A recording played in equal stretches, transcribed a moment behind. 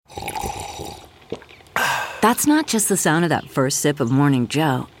That's not just the sound of that first sip of Morning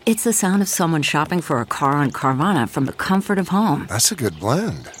Joe. It's the sound of someone shopping for a car on Carvana from the comfort of home. That's a good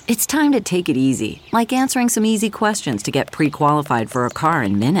blend. It's time to take it easy, like answering some easy questions to get pre-qualified for a car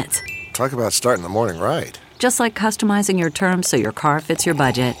in minutes. Talk about starting the morning right. Just like customizing your terms so your car fits your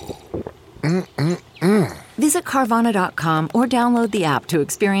budget. Visit Carvana.com or download the app to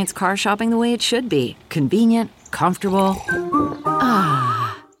experience car shopping the way it should be. Convenient, comfortable.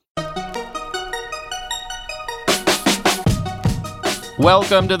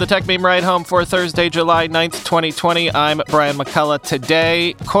 Welcome to the Tech Meme Ride Home for Thursday, July 9th, 2020. I'm Brian McCullough.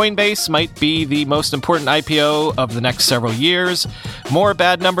 Today, Coinbase might be the most important IPO of the next several years. More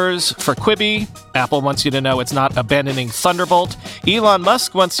bad numbers for Quibi. Apple wants you to know it's not abandoning Thunderbolt. Elon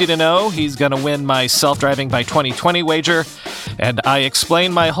Musk wants you to know he's going to win my self-driving by 2020 wager. And I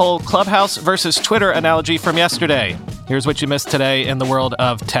explain my whole Clubhouse versus Twitter analogy from yesterday. Here's what you missed today in the world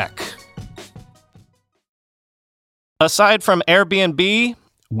of tech. Aside from Airbnb,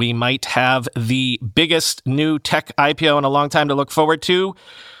 we might have the biggest new tech IPO in a long time to look forward to.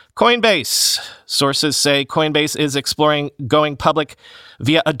 Coinbase. Sources say Coinbase is exploring going public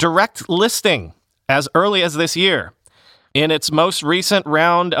via a direct listing as early as this year. In its most recent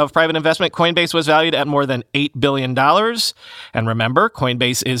round of private investment, Coinbase was valued at more than $8 billion. And remember,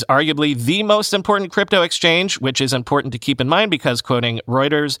 Coinbase is arguably the most important crypto exchange, which is important to keep in mind because, quoting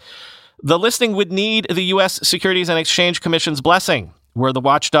Reuters, the listing would need the U.S. Securities and Exchange Commission's blessing. Were the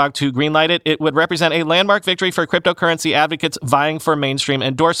watchdog to greenlight it, it would represent a landmark victory for cryptocurrency advocates vying for mainstream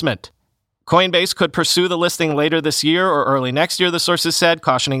endorsement. Coinbase could pursue the listing later this year or early next year, the sources said,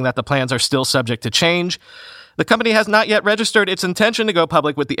 cautioning that the plans are still subject to change. The company has not yet registered its intention to go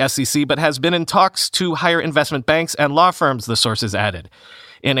public with the SEC, but has been in talks to hire investment banks and law firms, the sources added.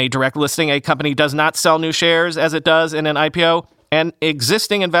 In a direct listing, a company does not sell new shares as it does in an IPO, and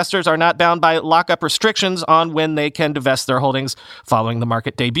existing investors are not bound by lockup restrictions on when they can divest their holdings following the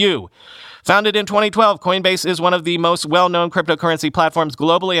market debut. Founded in 2012, Coinbase is one of the most well-known cryptocurrency platforms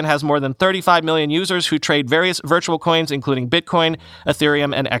globally and has more than 35 million users who trade various virtual coins, including Bitcoin,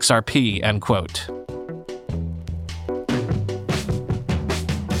 Ethereum, and XRP, end quote.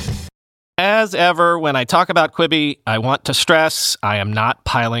 As ever, when I talk about Quibi, I want to stress I am not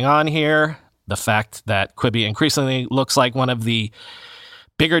piling on here. The fact that Quibi increasingly looks like one of the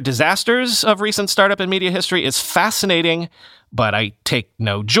bigger disasters of recent startup and media history is fascinating, but I take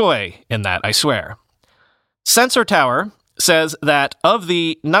no joy in that, I swear. Sensor Tower says that of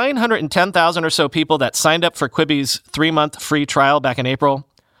the 910,000 or so people that signed up for Quibi's 3-month free trial back in April,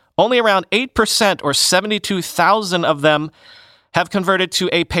 only around 8% or 72,000 of them have converted to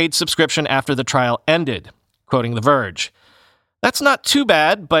a paid subscription after the trial ended, quoting The Verge. That's not too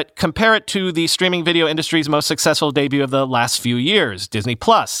bad, but compare it to the streaming video industry's most successful debut of the last few years, Disney+,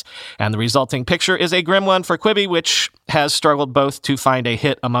 and the resulting picture is a grim one for Quibi, which has struggled both to find a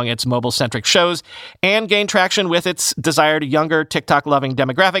hit among its mobile-centric shows and gain traction with its desired younger TikTok-loving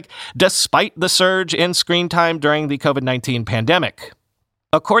demographic, despite the surge in screen time during the COVID-19 pandemic.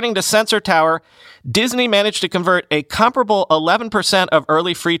 According to Sensor Tower, Disney managed to convert a comparable 11% of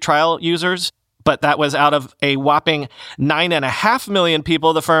early free trial users, but that was out of a whopping 9.5 million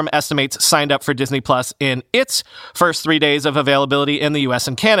people the firm estimates signed up for Disney Plus in its first 3 days of availability in the US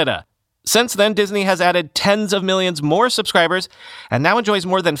and Canada. Since then, Disney has added tens of millions more subscribers and now enjoys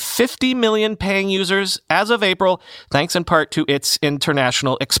more than 50 million paying users as of April, thanks in part to its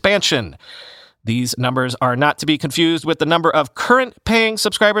international expansion. These numbers are not to be confused with the number of current paying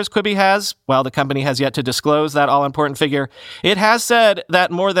subscribers Quibi has. While the company has yet to disclose that all-important figure, it has said that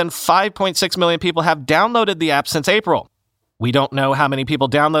more than 5.6 million people have downloaded the app since April. We don't know how many people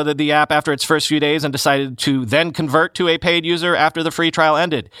downloaded the app after its first few days and decided to then convert to a paid user after the free trial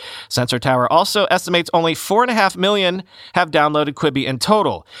ended. Sensor Tower also estimates only 4.5 million have downloaded Quibi in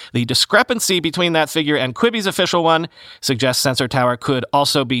total. The discrepancy between that figure and Quibi's official one suggests Sensor Tower could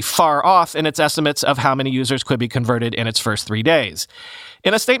also be far off in its estimates of how many users Quibi converted in its first 3 days.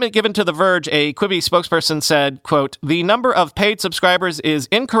 In a statement given to The Verge, a Quibi spokesperson said, quote, "The number of paid subscribers is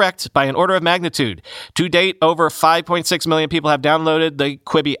incorrect by an order of magnitude. To date, over 5.6 million people have downloaded the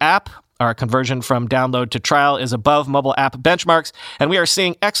Quibi app. Our conversion from download to trial is above mobile app benchmarks, and we are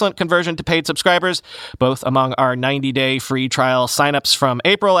seeing excellent conversion to paid subscribers, both among our 90-day free trial signups from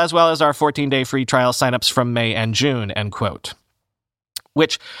April as well as our 14-day free trial signups from May and June," end quote.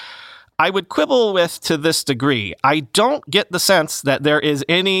 Which I would quibble with to this degree. I don't get the sense that there is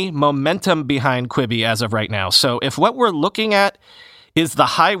any momentum behind Quibi as of right now. So if what we're looking at is the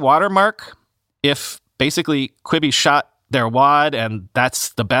high watermark, if basically Quibi shot their wad and that's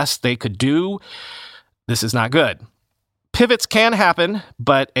the best they could do, this is not good. Pivots can happen,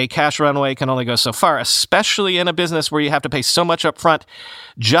 but a cash runway can only go so far, especially in a business where you have to pay so much up front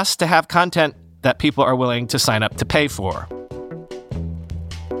just to have content that people are willing to sign up to pay for.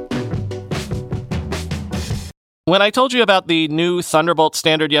 When I told you about the new Thunderbolt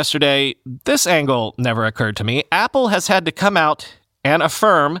standard yesterday, this angle never occurred to me. Apple has had to come out and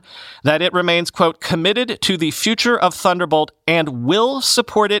affirm that it remains, quote, committed to the future of Thunderbolt and will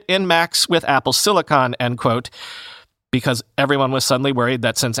support it in Macs with Apple Silicon, end quote, because everyone was suddenly worried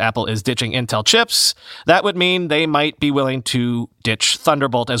that since Apple is ditching Intel chips, that would mean they might be willing to ditch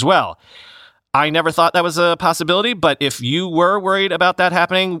Thunderbolt as well. I never thought that was a possibility, but if you were worried about that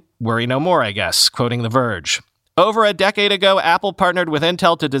happening, worry no more, I guess, quoting The Verge. Over a decade ago, Apple partnered with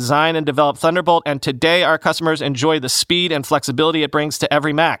Intel to design and develop Thunderbolt, and today our customers enjoy the speed and flexibility it brings to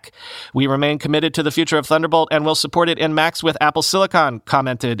every Mac. We remain committed to the future of Thunderbolt and will support it in Macs with Apple Silicon,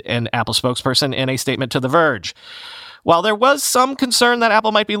 commented an Apple spokesperson in a statement to The Verge. While there was some concern that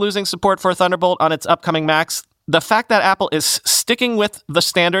Apple might be losing support for Thunderbolt on its upcoming Macs, the fact that Apple is sticking with the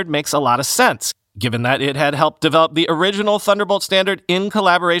standard makes a lot of sense, given that it had helped develop the original Thunderbolt standard in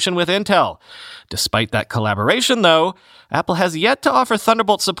collaboration with Intel. Despite that collaboration, though, Apple has yet to offer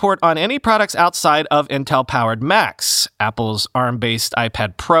Thunderbolt support on any products outside of Intel-powered Macs. Apple's ARM-based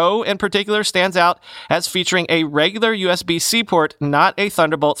iPad Pro, in particular, stands out as featuring a regular USB-C port, not a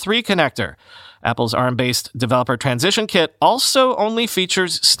Thunderbolt 3 connector. Apple's ARM-based developer transition kit also only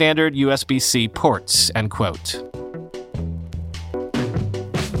features standard USB-C ports, end quote.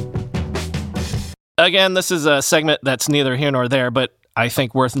 Again, this is a segment that's neither here nor there, but I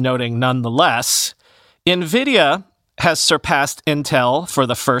think worth noting nonetheless. NVIDIA has surpassed Intel for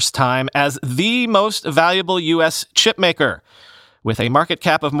the first time as the most valuable U.S. chip maker, with a market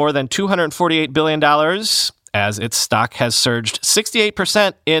cap of more than $248 billion, as its stock has surged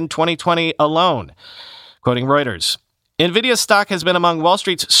 68% in 2020 alone. Quoting Reuters, NVIDIA's stock has been among Wall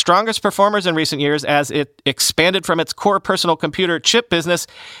Street's strongest performers in recent years as it expanded from its core personal computer chip business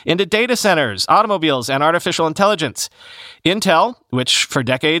into data centers, automobiles, and artificial intelligence. Intel, which for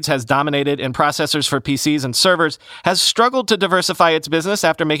decades has dominated in processors for PCs and servers, has struggled to diversify its business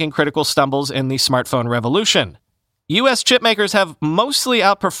after making critical stumbles in the smartphone revolution. U.S. chipmakers have mostly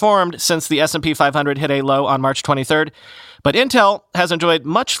outperformed since the S&P 500 hit a low on March 23rd, but Intel has enjoyed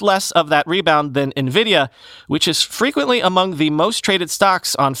much less of that rebound than NVIDIA, which is frequently among the most traded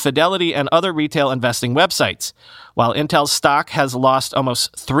stocks on Fidelity and other retail investing websites. While Intel's stock has lost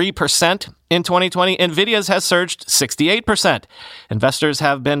almost 3% in 2020, NVIDIA's has surged 68%. Investors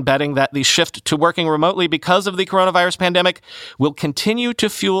have been betting that the shift to working remotely because of the coronavirus pandemic will continue to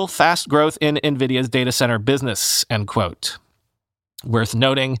fuel fast growth in NVIDIA's data center business, end quote. Worth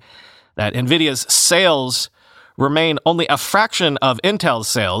noting that NVIDIA's sales remain only a fraction of Intel's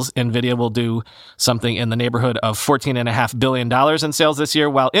sales. NVIDIA will do something in the neighborhood of $14.5 billion in sales this year,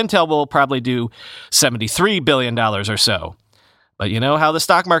 while Intel will probably do $73 billion or so. But you know how the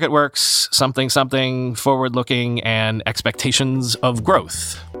stock market works, something, forward-looking, and expectations of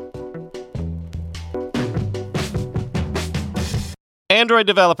growth. Android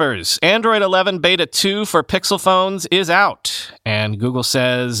developers, Android 11 Beta 2 for Pixel phones is out, and Google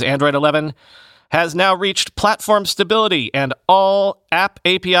says Android 11 has now reached platform stability and all app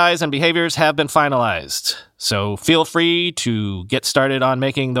APIs and behaviors have been finalized. So feel free to get started on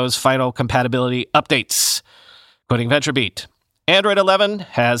making those final compatibility updates. Quoting VentureBeat, Android 11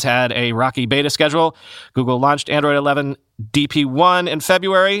 has had a rocky beta schedule. Google launched Android 11 DP1 in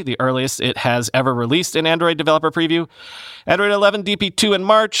February, the earliest it has ever released in Android Developer Preview. Android 11 DP2 in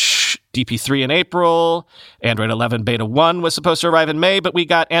March, DP3 in April. Android 11 Beta 1 was supposed to arrive in May, but we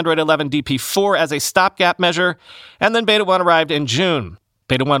got Android 11 DP4 as a stopgap measure, and then Beta 1 arrived in June.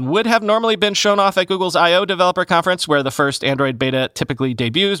 Beta 1 would have normally been shown off at Google's I/O Developer Conference, where the first Android beta typically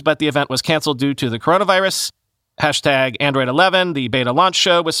debuts, but the event was canceled due to the coronavirus. Hashtag Android 11, the beta launch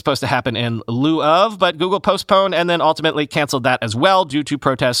show, was supposed to happen in lieu of, but Google postponed and then ultimately canceled that as well due to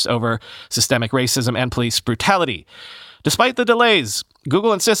protests over systemic racism and police brutality. Despite the delays,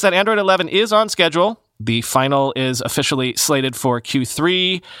 Google insists that Android 11 is on schedule. The final is officially slated for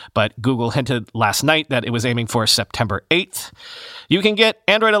Q3, but Google hinted last night that it was aiming for September 8th. You can get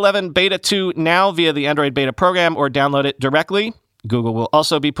Android 11 Beta 2 now via the Android Beta program or download it directly. Google will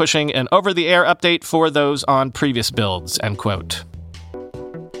also be pushing an over-the-air update for those on previous builds, end quote.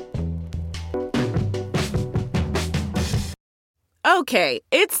 Okay,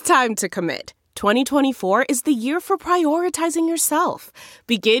 it's time to commit. 2024 is the year for prioritizing yourself.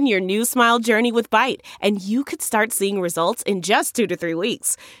 Begin your new smile journey with Byte, and you could start seeing results in just 2 to 3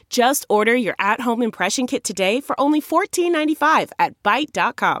 weeks. Just order your at-home impression kit today for only $14.95 at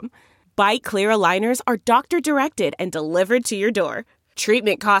Byte.com. Byte Clear aligners are doctor-directed and delivered to your door.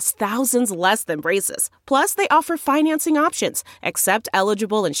 Treatment costs thousands less than braces. Plus, they offer financing options, accept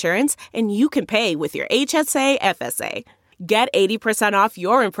eligible insurance, and you can pay with your HSA FSA. Get 80% off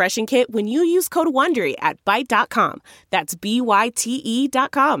your impression kit when you use code WONDERY at Byte.com. That's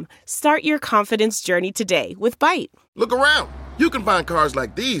BYTE.com. Start your confidence journey today with Byte. Look around. You can find cars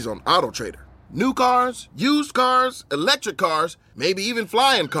like these on AutoTrader. New cars, used cars, electric cars, maybe even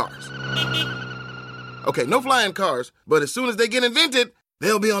flying cars. Okay, no flying cars, but as soon as they get invented,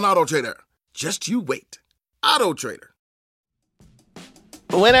 they'll be on AutoTrader. Just you wait. AutoTrader.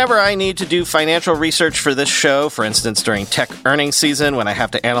 Whenever I need to do financial research for this show, for instance during tech earnings season when I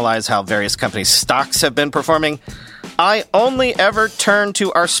have to analyze how various companies' stocks have been performing, I only ever turn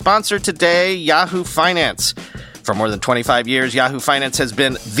to our sponsor today, Yahoo Finance. For more than 25 years, Yahoo Finance has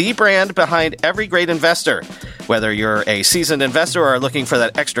been the brand behind every great investor. Whether you're a seasoned investor or are looking for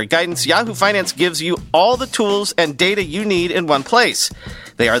that extra guidance, Yahoo Finance gives you all the tools and data you need in one place.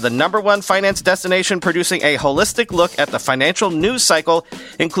 They are the #1 finance destination producing a holistic look at the financial news cycle,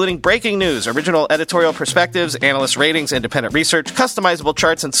 including breaking news, original editorial perspectives, analyst ratings, independent research, customizable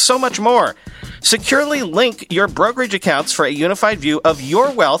charts, and so much more. Securely link your brokerage accounts for a unified view of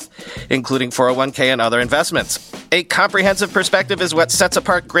your wealth, including 401k and other investments. A comprehensive perspective is what sets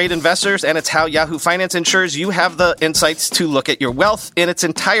apart great investors, and it's how Yahoo Finance ensures you have the insights to look at your wealth in its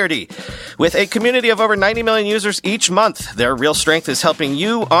entirety. With a community of over 90 million users each month, their real strength is helping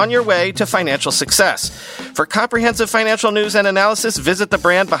you on your way to financial success. For comprehensive financial news and analysis, visit the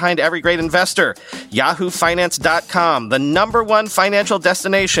brand behind every great investor, yahoofinance.com, the #1 financial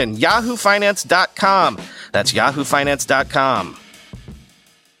destination, yahoofinance.com. That's yahoofinance.com.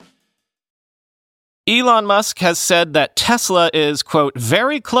 Elon Musk has said that Tesla is, quote,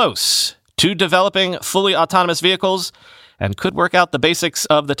 very close to developing fully autonomous vehicles and could work out the basics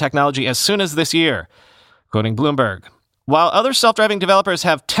of the technology as soon as this year, quoting Bloomberg. While other self-driving developers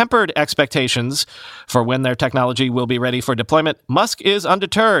have tempered expectations for when their technology will be ready for deployment, Musk is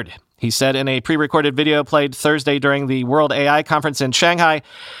undeterred. He said in a pre-recorded video played Thursday during the World AI Conference in Shanghai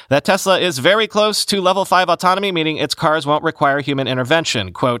that Tesla is very close to level 5 autonomy, meaning its cars won't require human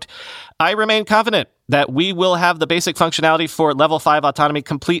intervention. Quote, I remain confident that we will have the basic functionality for level 5 autonomy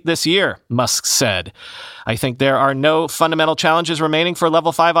complete this year, Musk said. I think there are no fundamental challenges remaining for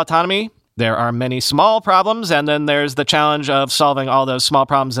level 5 autonomy. There are many small problems, and then there's the challenge of solving all those small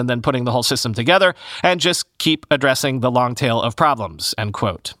problems and then putting the whole system together and just keep addressing the long tail of problems, end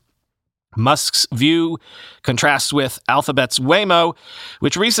quote. Musk's view contrasts with Alphabet's Waymo,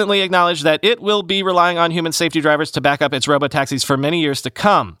 which recently acknowledged that it will be relying on human safety drivers to back up its robotaxis for many years to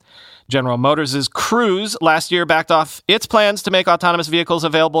come. General Motors' Cruise last year backed off its plans to make autonomous vehicles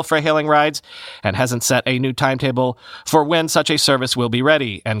available for hailing rides and hasn't set a new timetable for when such a service will be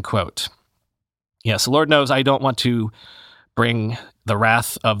ready, end quote. Yes, Lord knows I don't want to bring the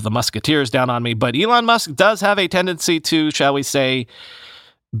wrath of the Musketeers down on me, but Elon Musk does have a tendency to, shall we say,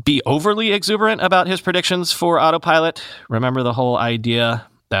 be overly exuberant about his predictions for autopilot. Remember the whole idea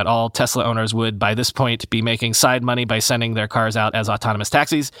that all Tesla owners would, by this point, be making side money by sending their cars out as autonomous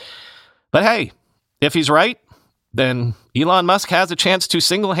taxis. But hey, if he's right, then Elon Musk has a chance to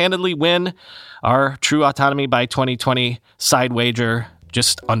single-handedly win our true autonomy by 2020 side wager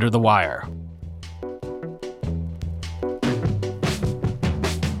just under the wire.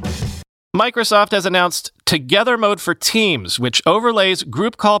 Microsoft has announced Together Mode for Teams, which overlays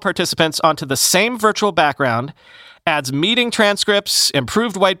group call participants onto the same virtual background, adds meeting transcripts,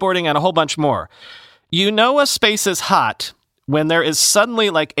 improved whiteboarding, and a whole bunch more. You know a space is hot when there is suddenly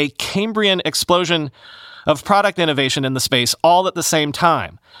like a Cambrian explosion of product innovation in the space all at the same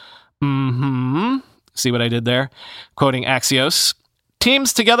time. See what I did there? Quoting Axios.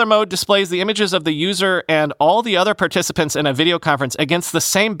 Teams Together Mode displays the images of the user and all the other participants in a video conference against the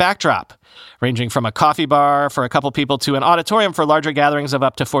same backdrop, ranging from a coffee bar for a couple people to an auditorium for larger gatherings of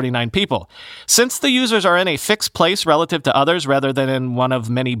up to 49 people. Since the users are in a fixed place relative to others rather than in one of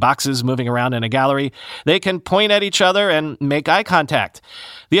many boxes moving around in a gallery, they can point at each other and make eye contact.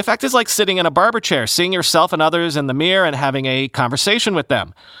 The effect is like sitting in a barber chair, seeing yourself and others in the mirror and having a conversation with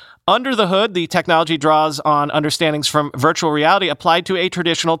them. Under the hood, the technology draws on understandings from virtual reality applied to a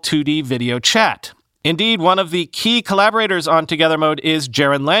traditional 2D video chat. Indeed, one of the key collaborators on Together Mode is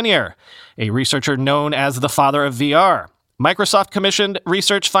Jaron Lanier, a researcher known as the father of VR. Microsoft commissioned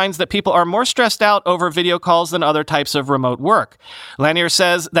research finds that people are more stressed out over video calls than other types of remote work. Lanier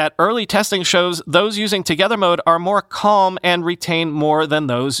says that early testing shows those using Together Mode are more calm and retain more than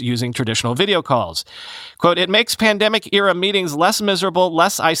those using traditional video calls. Quote, "It makes pandemic-era meetings less miserable,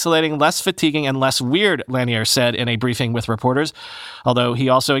 less isolating, less fatiguing, and less weird," Lanier said in a briefing with reporters, although he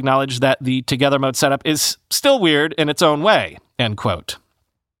also acknowledged that the Together Mode setup is still weird in its own way, end quote.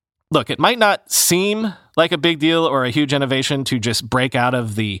 Look, it might not seem like a big deal or a huge innovation to just break out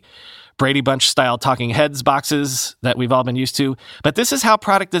of the Brady Bunch-style talking heads boxes that we've all been used to, but this is how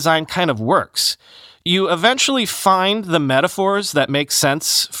product design kind of works. You eventually find the metaphors that make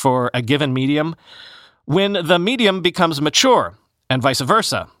sense for a given medium when the medium becomes mature, and vice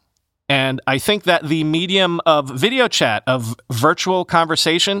versa. And I think that the medium of video chat, of virtual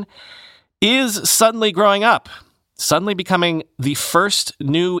conversation, is suddenly growing up. Suddenly becoming the first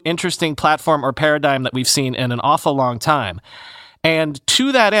new interesting platform or paradigm that we've seen in an awful long time. And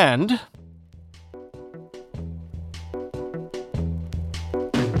to that end,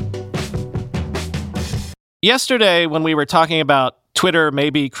 yesterday when we were talking about Twitter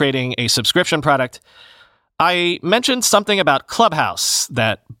maybe creating a subscription product, I mentioned something about Clubhouse,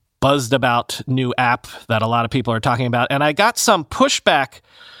 that buzzed about new app that a lot of people are talking about, and I got some pushback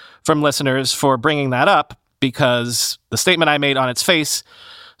from listeners for bringing that up, because the statement I made on its face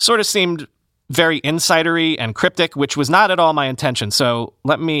sort of seemed very insidery and cryptic, which was not at all my intention. So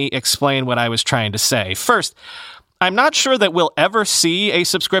let me explain what I was trying to say. First, I'm not sure that we'll ever see a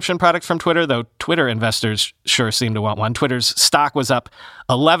subscription product from Twitter, though Twitter investors sure seem to want one. Twitter's stock was up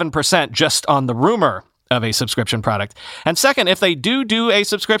 11% just on the rumor of a subscription product. And second, if they do a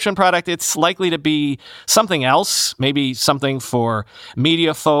subscription product, it's likely to be something else, maybe something for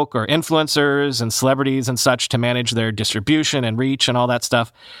media folk or influencers and celebrities and such to manage their distribution and reach and all that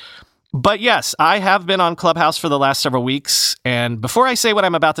stuff. But yes, I have been on Clubhouse for the last several weeks. And before I say what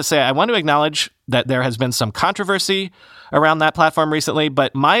I'm about to say, I want to acknowledge that there has been some controversy around that platform recently,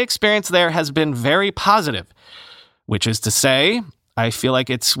 but my experience there has been very positive, which is to say, I feel like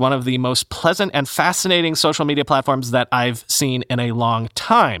it's one of the most pleasant and fascinating social media platforms that I've seen in a long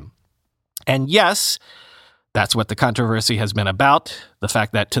time. And yes, that's what the controversy has been about. The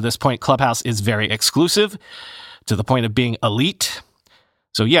fact that to this point, Clubhouse is very exclusive to the point of being elite.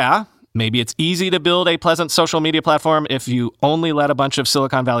 So yeah, maybe it's easy to build a pleasant social media platform if you only let a bunch of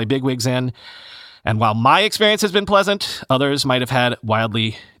Silicon Valley bigwigs in. And while my experience has been pleasant, others might have had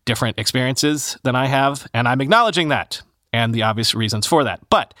wildly different experiences than I have. And I'm acknowledging that and the obvious reasons for that.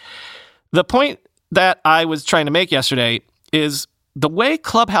 But the point that I was trying to make yesterday is the way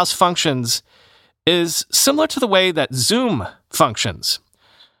Clubhouse functions is similar to the way that Zoom functions.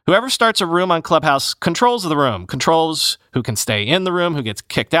 Whoever starts a room on Clubhouse controls the room, controls who can stay in the room, who gets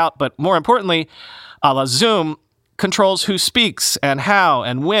kicked out, but more importantly, a la Zoom, controls who speaks and how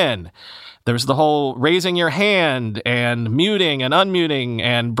and when. There's the whole raising your hand and muting and unmuting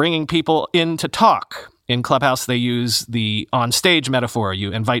and bringing people in to talk. In Clubhouse, they use the on-stage metaphor.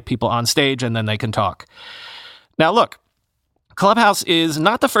 You invite people on stage and then they can talk. Now, look, Clubhouse is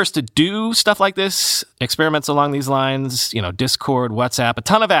not the first to do stuff like this, experiments along these lines, Discord, WhatsApp, a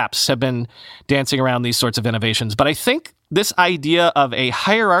ton of apps have been dancing around these sorts of innovations. But I think this idea of a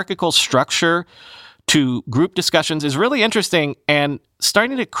hierarchical structure to group discussions is really interesting and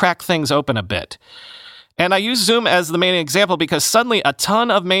starting to crack things open a bit. And I use Zoom as the main example because suddenly a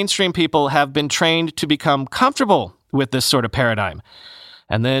ton of mainstream people have been trained to become comfortable with this sort of paradigm.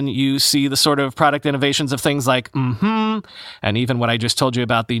 And then you see the sort of product innovations of things like and even what I just told you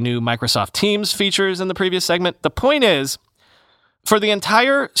about the new Microsoft Teams features in the previous segment. The point is, for the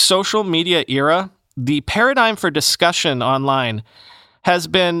entire social media era, the paradigm for discussion online has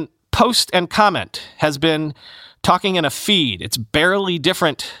been post and comment, has been talking in a feed. It's barely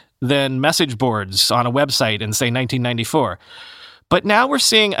different than message boards on a website in, say, 1994. But now we're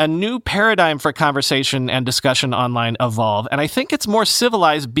seeing a new paradigm for conversation and discussion online evolve, and I think it's more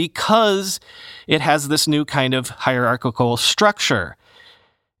civilized because it has this new kind of hierarchical structure.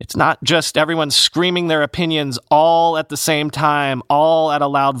 It's not just everyone screaming their opinions all at the same time, all at a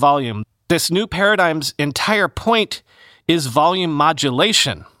loud volume. This new paradigm's entire point is volume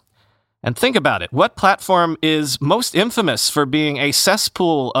modulation. And think about it. What platform is most infamous for being a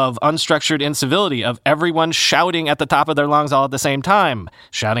cesspool of unstructured incivility, of everyone shouting at the top of their lungs all at the same time,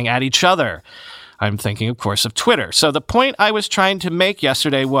 shouting at each other? I'm thinking, of course, of Twitter. So the point I was trying to make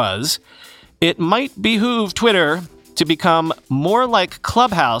yesterday was it might behoove Twitter to become more like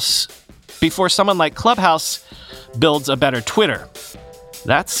Clubhouse before someone like Clubhouse builds a better Twitter.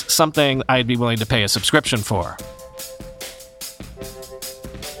 That's something I'd be willing to pay a subscription for.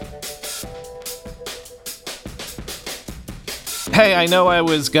 Hey, I know I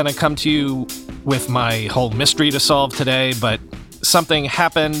was going to come to you with my whole mystery to solve today, but something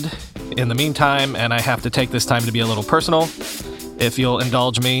happened in the meantime, and I have to take this time to be a little personal, if you'll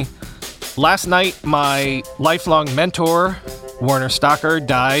indulge me. Last night, my lifelong mentor, Warner Stocker,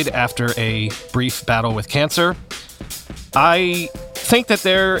 died after a brief battle with cancer. I think that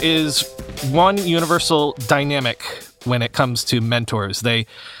there is one universal dynamic when it comes to mentors. They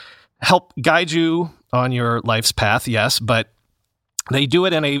help guide you on your life's path, yes, but they do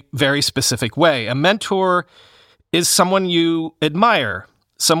it in a very specific way. A mentor is someone you admire,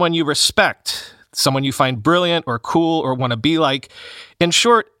 someone you respect, someone you find brilliant or cool or want to be like. In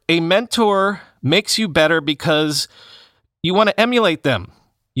short, a mentor makes you better because you want to emulate them.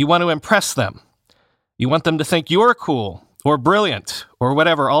 You want to impress them. You want them to think you're cool or brilliant or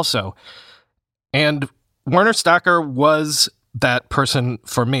whatever also. And Warner Stocker was that person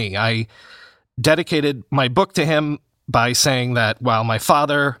for me. I dedicated my book to him by saying that while my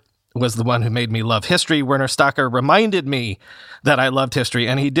father was the one who made me love history, Warner Stocker reminded me that I loved history,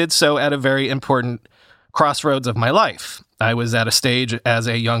 and he did so at a very important crossroads of my life. I was at a stage as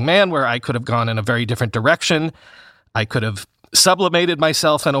a young man where I could have gone in a very different direction. I could have sublimated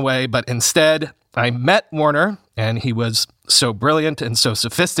myself in a way, but instead I met Warner, and he was so brilliant and so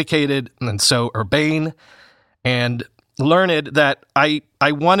sophisticated and so urbane and learned that I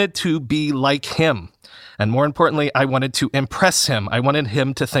wanted to be like him. And more importantly, I wanted to impress him. I wanted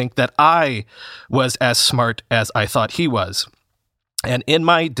him to think that I was as smart as I thought he was. And in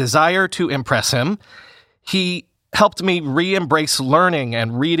my desire to impress him, he helped me re-embrace learning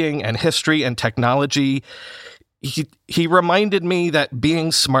and reading and history and technology. He reminded me that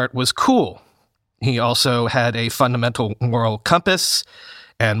being smart was cool. He also had a fundamental moral compass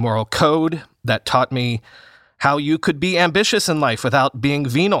and moral code that taught me how you could be ambitious in life without being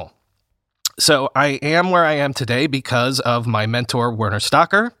venal. So I am where I am today because of my mentor, Warner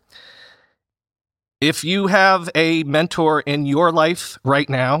Stocker. If you have a mentor in your life right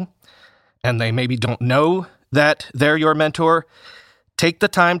now, and they maybe don't know that they're your mentor, take the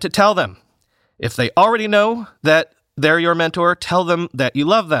time to tell them. If they already know that they're your mentor, tell them that you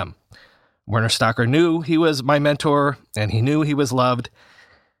love them. Warner Stocker knew he was my mentor, and he knew he was loved,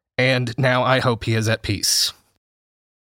 and now I hope he is at peace.